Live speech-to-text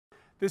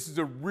This is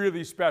a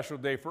really special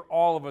day for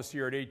all of us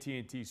here at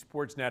AT&T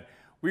SportsNet.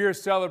 We are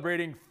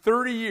celebrating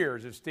 30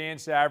 years of Stan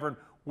Savran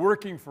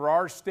working for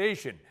our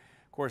station.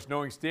 Of course,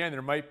 knowing Stan,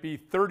 there might be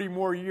 30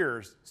 more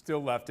years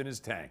still left in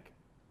his tank.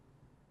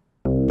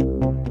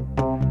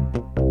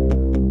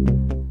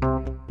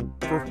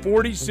 For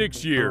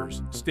 46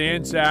 years,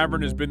 Stan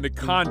Savran has been the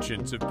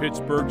conscience of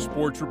Pittsburgh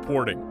sports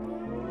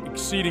reporting.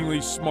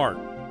 Exceedingly smart,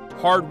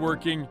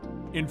 hardworking,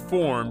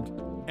 informed,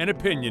 and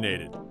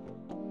opinionated.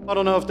 I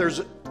don't know if there's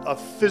a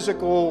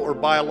physical or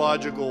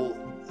biological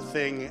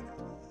thing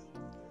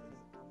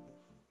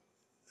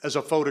as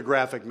a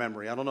photographic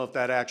memory. I don't know if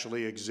that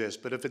actually exists,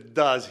 but if it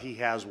does, he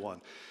has one.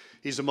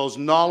 He's the most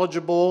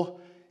knowledgeable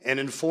and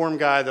informed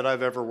guy that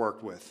I've ever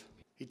worked with.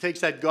 He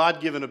takes that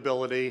God-given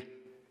ability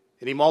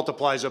and he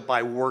multiplies it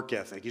by work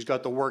ethic. He's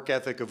got the work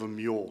ethic of a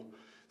mule.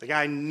 The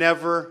guy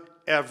never,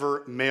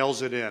 ever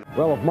mails it in.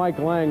 Well, if Mike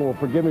Lang will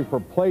forgive me for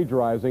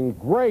plagiarizing,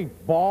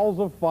 great balls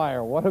of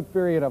fire. What a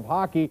period of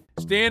hockey.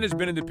 Stan has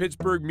been in the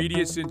Pittsburgh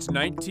media since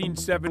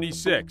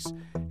 1976,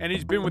 and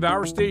he's been with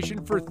our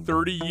station for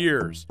 30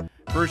 years.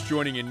 First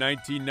joining in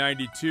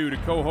 1992 to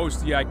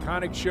co-host the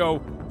iconic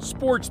show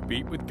Sports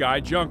Beat with Guy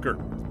Junker.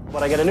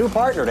 But I get a new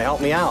partner to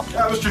help me out.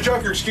 Mr.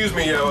 Junker, excuse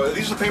me,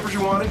 these are the papers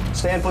you wanted?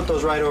 Stan, put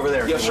those right over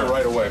there. Yes, sir,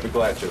 right away. I'd be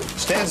glad to.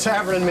 Stan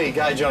Savran and me,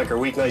 Guy Junker,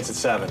 weeknights at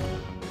 7.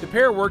 The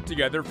pair worked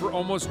together for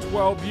almost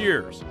 12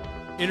 years,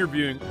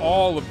 interviewing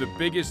all of the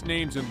biggest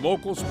names in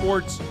local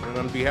sports. And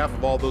on behalf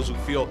of all those who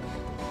feel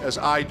as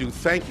I do,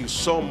 thank you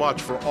so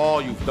much for all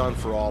you've done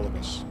for all of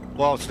us.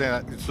 Well,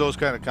 Stan, it's those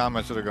kind of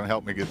comments that are going to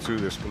help me get through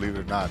this, believe it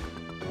or not.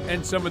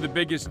 And some of the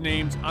biggest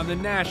names on the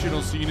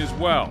national scene as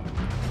well.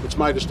 It's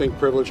my distinct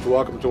privilege to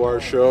welcome to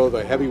our show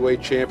the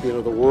heavyweight champion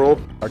of the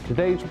world. Are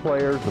today's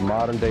players, the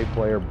modern day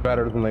player,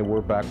 better than they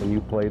were back when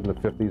you played in the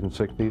 50s and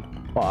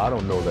 60s? Well, I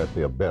don't know that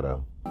they're better.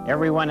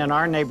 Everyone in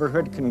our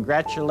neighborhood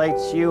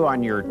congratulates you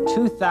on your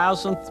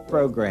 2000th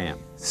program.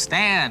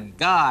 Stan,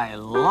 Guy,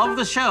 love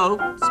the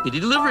show. Speedy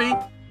delivery.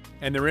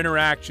 And their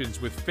interactions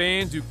with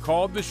fans who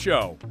called the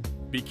show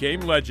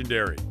became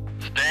legendary.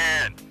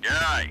 Stan,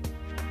 Guy,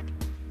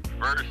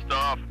 first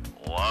off,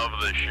 love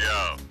the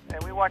show.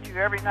 And we watch you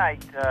every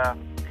night.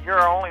 You're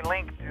our only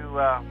link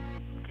to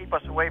keep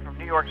us away from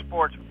New York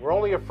sports. We're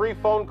only a free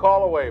phone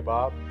call away,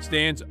 Bob.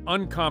 Stan's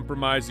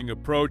uncompromising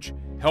approach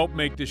helped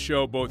make the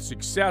show both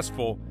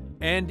successful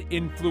and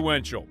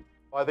influential.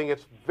 I think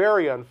it's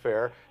very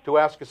unfair to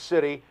ask a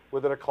city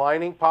with a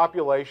declining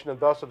population and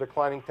thus a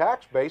declining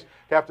tax base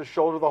to have to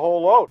shoulder the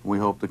whole load. We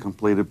hope to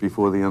complete it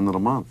before the end of the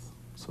month,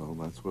 so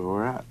that's where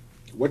we're at.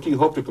 What do you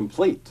hope to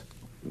complete?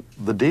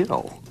 The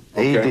deal,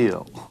 Okay. a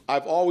deal.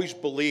 I've always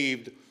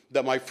believed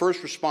that my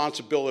first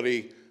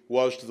responsibility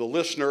was to the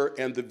listener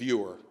and the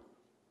viewer,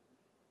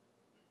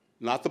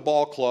 not the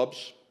ball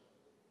clubs,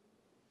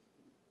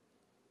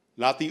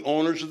 not the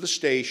owners of the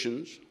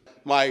stations.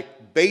 My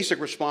basic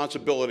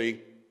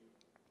responsibility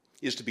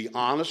is to be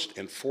honest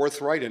and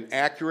forthright and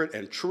accurate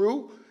and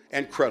true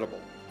and credible.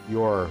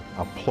 You're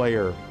a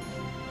player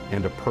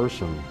and a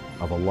person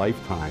of a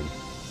lifetime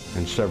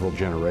and several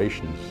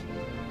generations,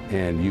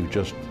 and you've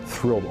just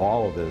thrilled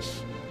all of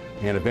this.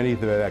 And if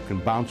anything that can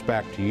bounce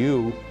back to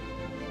you,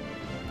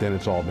 then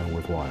it's all been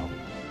worthwhile.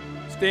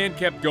 Stan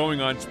kept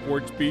going on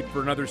Sports Beat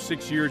for another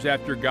 6 years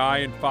after Guy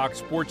and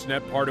Fox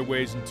SportsNet parted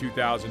ways in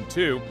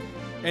 2002,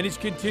 and he's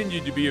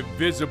continued to be a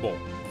visible,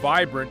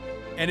 vibrant,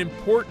 and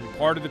important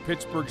part of the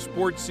Pittsburgh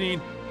sports scene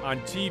on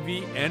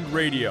TV and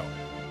radio.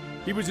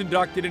 He was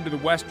inducted into the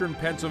Western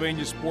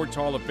Pennsylvania Sports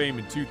Hall of Fame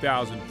in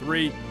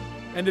 2003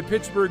 and the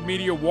Pittsburgh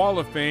Media Wall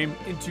of Fame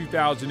in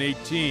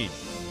 2018.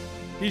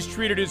 He's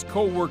treated his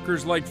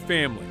co-workers like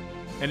family,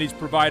 and he's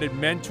provided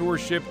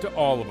mentorship to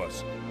all of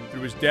us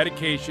through his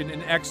dedication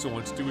and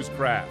excellence to his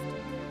craft.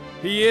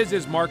 He is,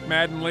 as Mark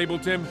Madden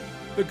labeled him,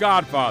 the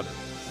Godfather,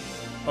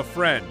 a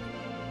friend,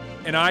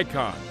 an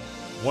icon,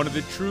 one of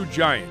the true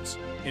giants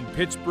in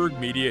Pittsburgh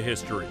media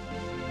history.